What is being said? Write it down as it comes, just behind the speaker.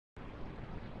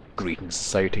Greetings,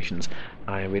 salutations,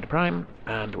 I am Raider Prime,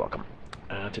 and welcome.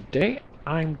 Today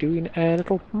I'm doing a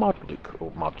little mod look,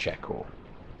 or mod check, or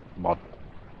mod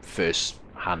first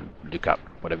hand look up,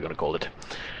 whatever you want to call it.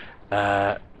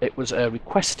 It was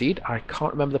requested. I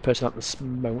can't remember the person at this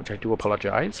moment, I do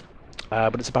apologise,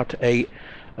 but it's about a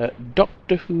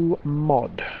Doctor Who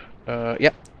mod.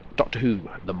 Yeah, Doctor Who,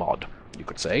 the mod, you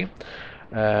could say.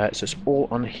 So it's all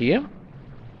on here.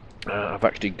 I've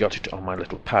actually got it on my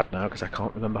little pad now because I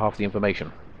can't remember half the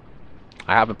information.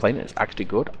 I haven't played it, it's actually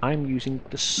good. I'm using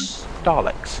the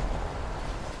Daleks,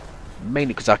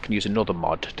 mainly because I can use another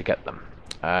mod to get them.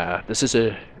 This is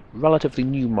a relatively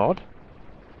new mod.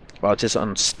 Well, it is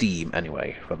on Steam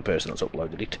anyway, for the person that's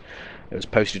uploaded it. It was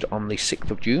posted on the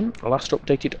 6th of June, last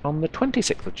updated on the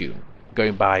 26th of June,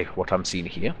 going by what I'm seeing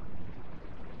here.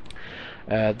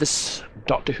 This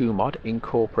Doctor Who mod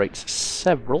incorporates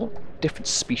several different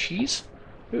species.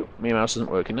 Ooh, my mouse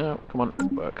isn't working now. Come on,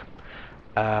 work.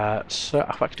 So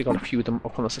I've actually got a few of them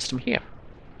up on the system here.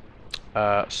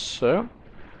 So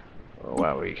where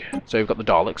are we? So we've got the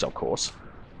Daleks, of course.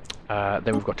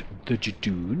 Then we've got the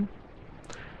Jadoon,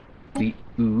 the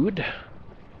Ood,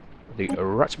 the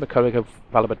Ratmacoraga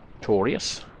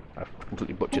Valabatorius. I've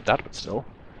completely butchered that, but still.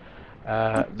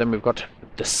 Then we've got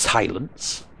the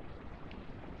Silence.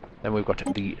 Then we've got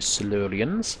the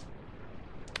Silurians.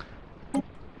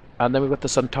 And then we've got the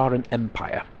Dalek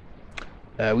Empire.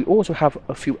 We also have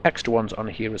a few extra ones on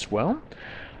here as well.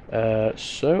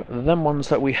 So, them ones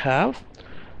that we have,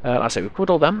 like I say, we've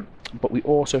covered all them, but we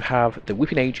also have the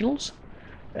Weeping Angels,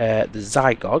 the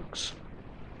Zygogs,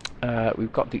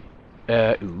 we've got the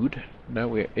Ood. No,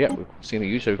 we've seen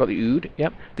the Ood, so we've got the Ood,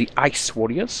 yep, the Ice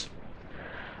Warriors,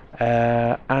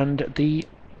 and the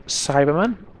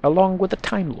Cybermen, along with the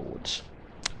Time Lords.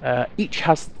 Each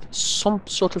has some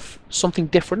sort of something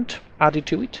different added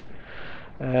to it.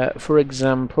 For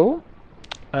example,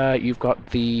 you've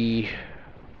got the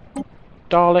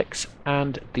Daleks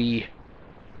and the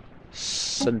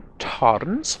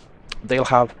Centaurans. They'll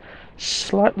have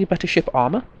slightly better ship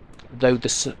armour, though the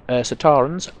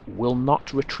Centaurans will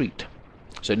not retreat.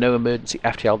 So no emergency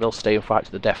FTL, they'll stay and fight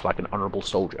to the death like an honourable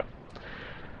soldier.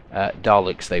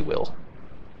 Daleks, they will.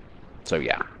 So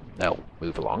yeah, they'll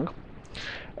move along.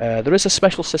 There is a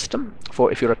special system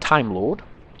for if you're a Time Lord.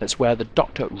 That's where the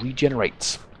Doctor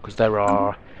regenerates, because there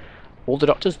are all the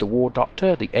Doctors, the War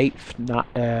Doctor, the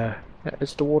 8th,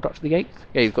 is the War Doctor the 8th?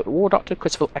 Yeah, you've got the War Doctor,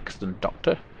 Christopher Eccleston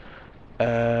Doctor,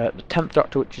 the 10th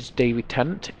Doctor, which is David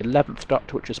Tennant, 11th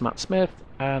Doctor, which is Matt Smith,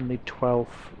 and the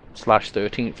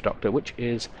 12th/13th Doctor, which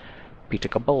is Peter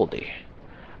Capaldi.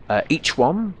 Each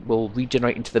one will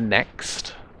regenerate into the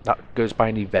next. That goes by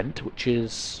an event, which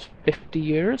is 50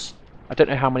 years. I don't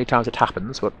know how many times it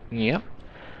happens, but yeah.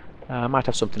 I might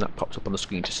have something that pops up on the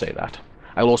screen to say that.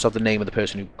 I will also have the name of the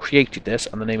person who created this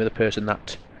and the name of the person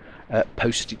that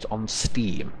posted it on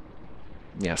Steam.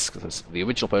 Yes, because it's the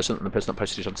original person and the person that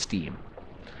posted it on Steam.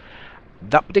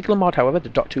 That particular mod, however, the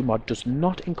Doctor Who mod, does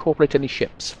not incorporate any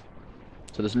ships.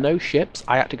 So there's no ships.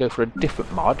 I had to go for a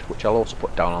different mod, which I'll also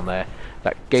put down on there,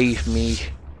 that gave me...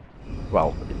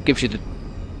 well, it gives you the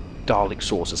Dalek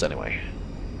sources anyway.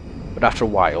 But after a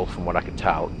while, from what I can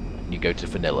tell, you go to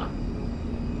vanilla.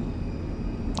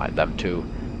 Like them too,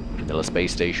 vanilla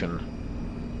space station.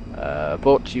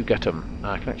 But you get them.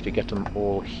 I can actually get them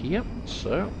all here.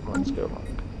 So let's go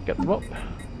get them up.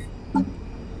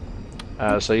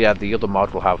 So yeah, the other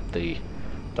mod will have the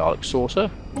Dalek saucer,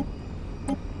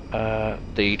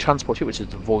 the transporter, which is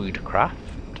the Void Craft,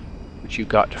 which you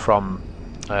got from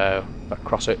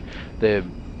across it, the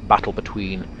battle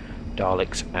between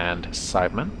Daleks and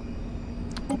Cybermen.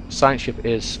 Science ship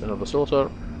is another saucer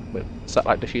with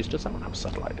satellite dishes. Does that one have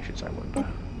satellite dishes, I wonder?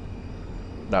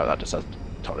 No, that just has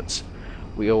turrets.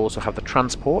 We also have the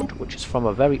transport, which is from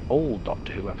a very old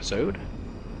Doctor Who episode.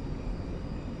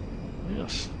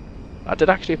 Yes. That did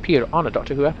actually appear on a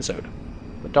Doctor Who episode.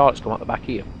 The Daleks come out the back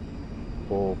here.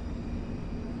 Or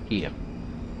here.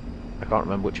 I can't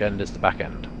remember which end is the back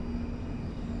end.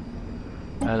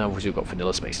 And obviously we've got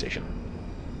Vanilla Space Station.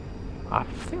 I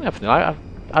think they're vanilla.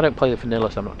 I don't play the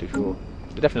vanilla, so I'm not too sure.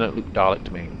 They definitely don't look Dalek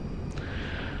to me.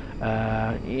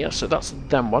 Yeah, so that's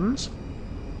them ones.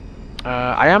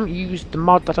 The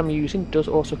mod that I'm using does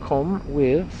also come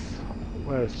with...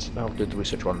 where is it? I'll do the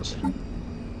research ones.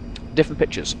 Different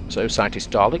pictures. So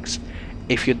Scientist Daleks.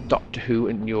 If you're Doctor Who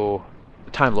and you're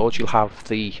Time Lords, you'll have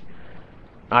the...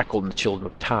 I call them the Children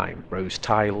of Time. Rose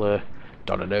Tyler,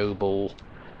 Donna Noble,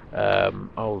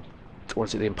 oh, what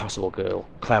is it, the Impossible Girl,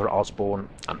 Clara Osborne,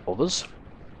 and others.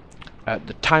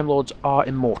 The Time Lords are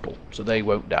immortal, so they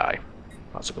won't die.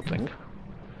 That's a good thing.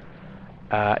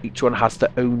 Each one has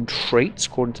their own traits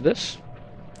according to this,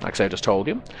 like I just told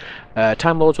you.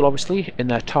 Time Lords will obviously, in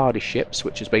their TARDIS ships,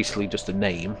 which is basically just a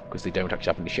name, because they don't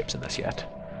actually have any ships in this yet,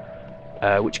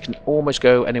 which can almost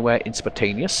go anywhere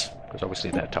instantaneous, because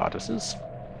obviously they're TARDISes.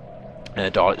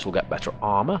 Daleks will get better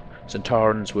armour.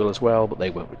 Centaurans will as well, but they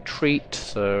won't retreat,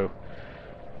 so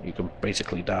you can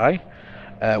basically die.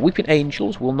 Weeping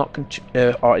Angels will not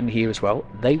are in here as well.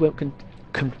 They won't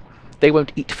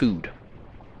eat food.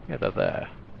 Yeah, they're there.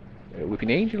 Weeping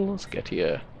Angels, get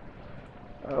here.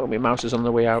 Oh, my mouse is on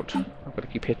the way out. I've got to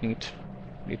keep hitting it.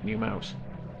 Need a new mouse.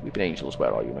 Weeping Angels,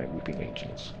 where are you, mate? Weeping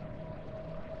Angels.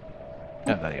 Oh,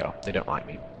 there they are. They don't like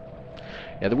me.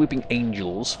 Yeah, the Weeping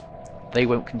Angels, they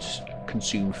won't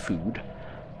consume food,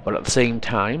 but at the same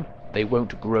time, they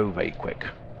won't grow very quick.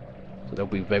 So they'll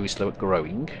be very slow at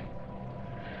growing.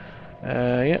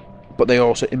 Yeah, but they are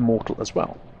also immortal as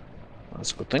well.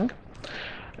 That's a good thing.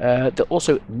 There are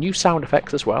also new sound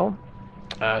effects as well.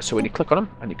 So when you click on them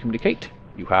and you communicate,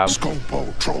 you have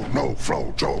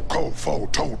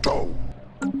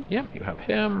yeah, you have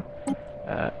him.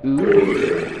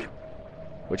 Ood,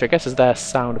 which I guess is their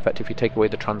sound effect if you take away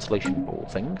the translation ball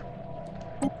thing.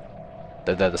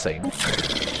 They're the same.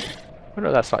 Oh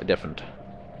no, that's slightly different.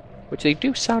 Which they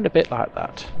do sound a bit like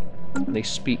that. And they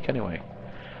speak anyway.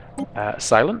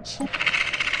 Silence.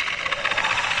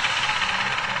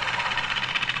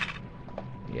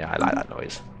 Yeah, I like that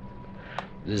noise.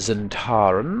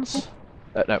 Zentarans.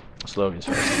 No, Slovenians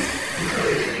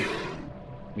first.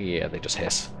 Yeah, they just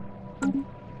hiss.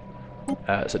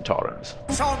 Zentarans.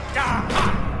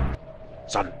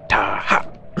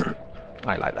 Zantaha!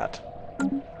 I like that.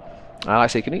 Like I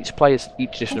say, you can each play as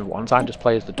each edition of ones. I just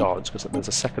play as the Daleks because there's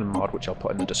a second mod which I'll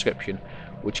put in the description,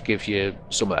 which gives you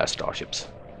some of their starships.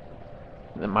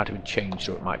 It might have been changed,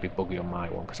 or it might be buggy on my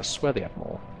one because I swear they have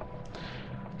more.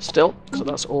 Still, so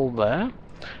that's all there.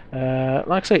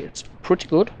 Like I say, it's pretty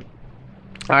good.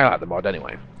 I like the mod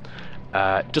anyway.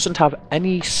 It doesn't have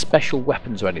any special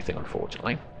weapons or anything,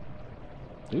 unfortunately.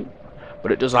 Ooh.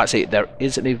 But it does, like I say, there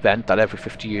is an event that every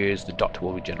 50 years the Doctor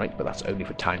will regenerate, but that's only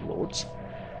for Time Lords.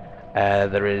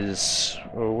 There is...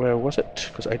 Oh, where was it?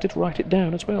 Because I did write it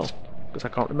down as well, because I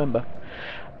can't remember.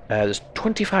 There's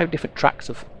 25 different tracks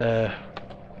of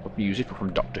music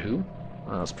from Doctor Who.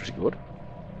 That's pretty good.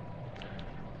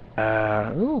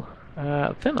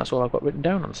 I think that's all I've got written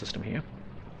down on the system here.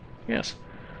 Yes.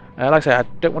 Like I say, I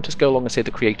don't want to go along and say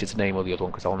the creator's name or the other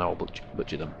one because I'll now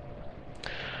butcher them.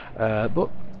 But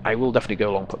I will definitely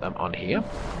go along and put them on here.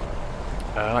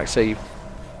 Like I say,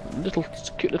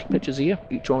 cute little pictures here.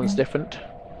 Each one's different.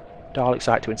 Daleks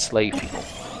like to enslave people.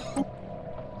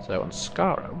 So on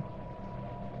Skaro,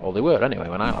 well, they were anyway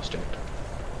when I last checked.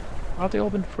 Have they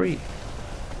all been free?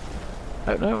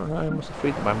 Oh no, I must have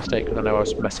freed them by mistake because I know I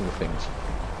was messing with things.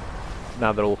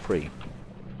 Now they're all free.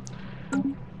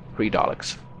 Free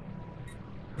Daleks.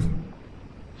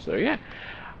 So yeah,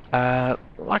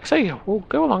 like I say, we'll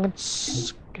go along and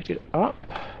get it up.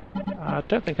 I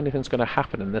don't think anything's going to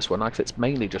happen in this one, like I said, it's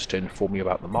mainly just to inform you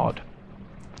about the mod.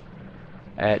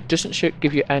 It doesn't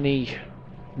give you any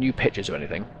new pictures or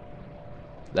anything.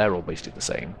 They're all basically the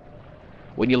same.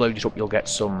 When you load it up, you'll get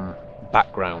some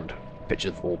background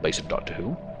pictures of all basic Doctor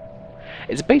Who.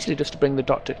 It's basically just to bring the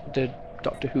Doctor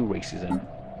Who races in,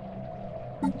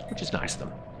 which is nice of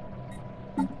them.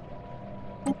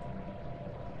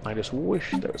 I just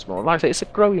wish there was more. Like I say, it's a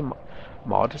growing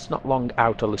mod. It's not long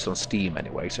out, at least on Steam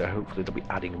anyway, so hopefully they'll be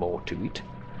adding more to it.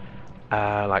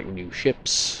 Like new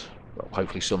ships, well,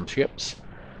 hopefully some ships,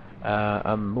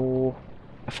 and more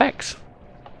effects.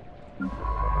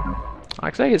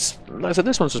 Like I say,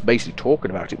 this one's just basically talking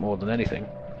about it more than anything,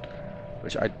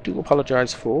 which I do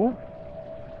apologise for.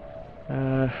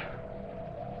 But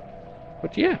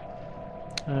yeah,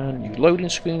 new loading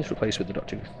screens replaced with the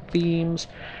Doctor Who themes,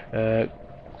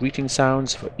 greeting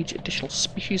sounds for each additional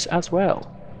species as well.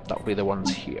 That'll be the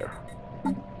ones here.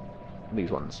 These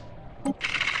ones.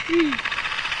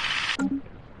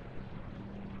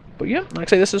 But yeah, like I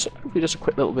say, this is just a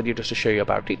quick little video just to show you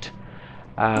about it.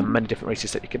 Many different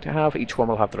races that you can have. Each one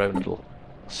will have their own little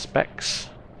specs.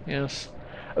 Yes.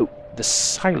 Oh, the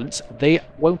silence. They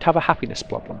won't have a happiness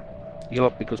problem.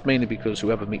 Mainly because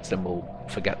whoever meets them will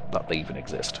forget that they even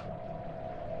exist.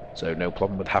 So no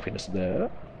problem with happiness there,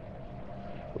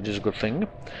 which is a good thing.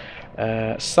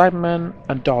 Cybermen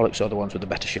and Daleks are the ones with the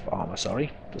better ship armor. Sorry,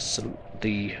 the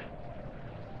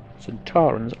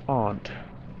Centaurans aren't.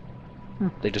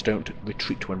 They just don't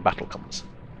retreat when battle comes.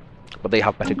 But they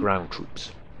have better ground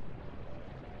troops.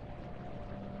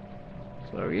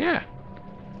 So yeah,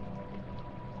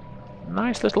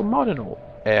 nice little mod and all.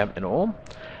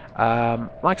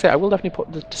 Like I say, I will definitely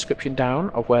put the description down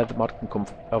of where the mod can come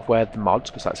from, of where the mods,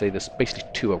 because like I say, there's basically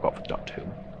two I've got for Doctor Who.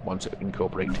 Ones that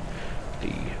incorporate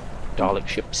the Dalek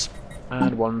ships,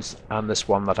 and this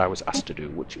one that I was asked to do,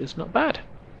 which is not bad.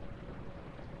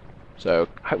 So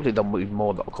hopefully there'll be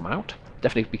more that'll come out.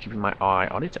 Definitely be keeping my eye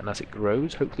on it, and as it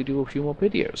grows, hopefully do a few more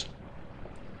videos.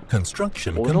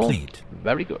 Construction All in all, complete.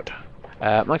 very good.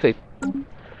 Like I say,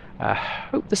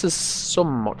 hope this is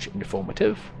somewhat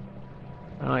informative.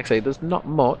 And like I say, there's not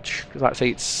much, because like I say,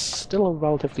 it's still a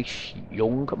relatively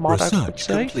young mod, I would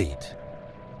say. Complete.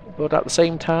 But at the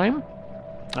same time,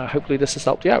 hopefully this has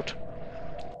helped you out.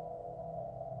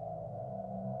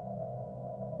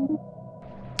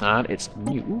 And it's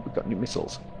new. Ooh, we've got new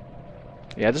missiles.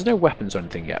 Yeah, there's no weapons or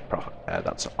anything yet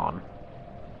that's on.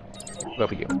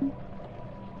 Over you.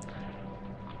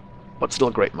 But still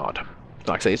a great mod.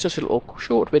 Like I say, it's just a little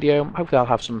short video. Hopefully I'll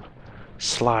have some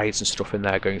slides and stuff in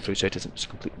there going through so it isn't just a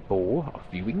complete bore of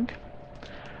viewing.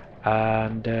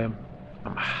 And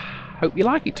I hope you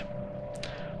like it.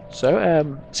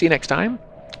 So, see you next time.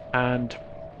 And,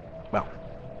 well,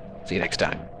 see you next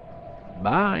time.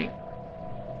 Bye.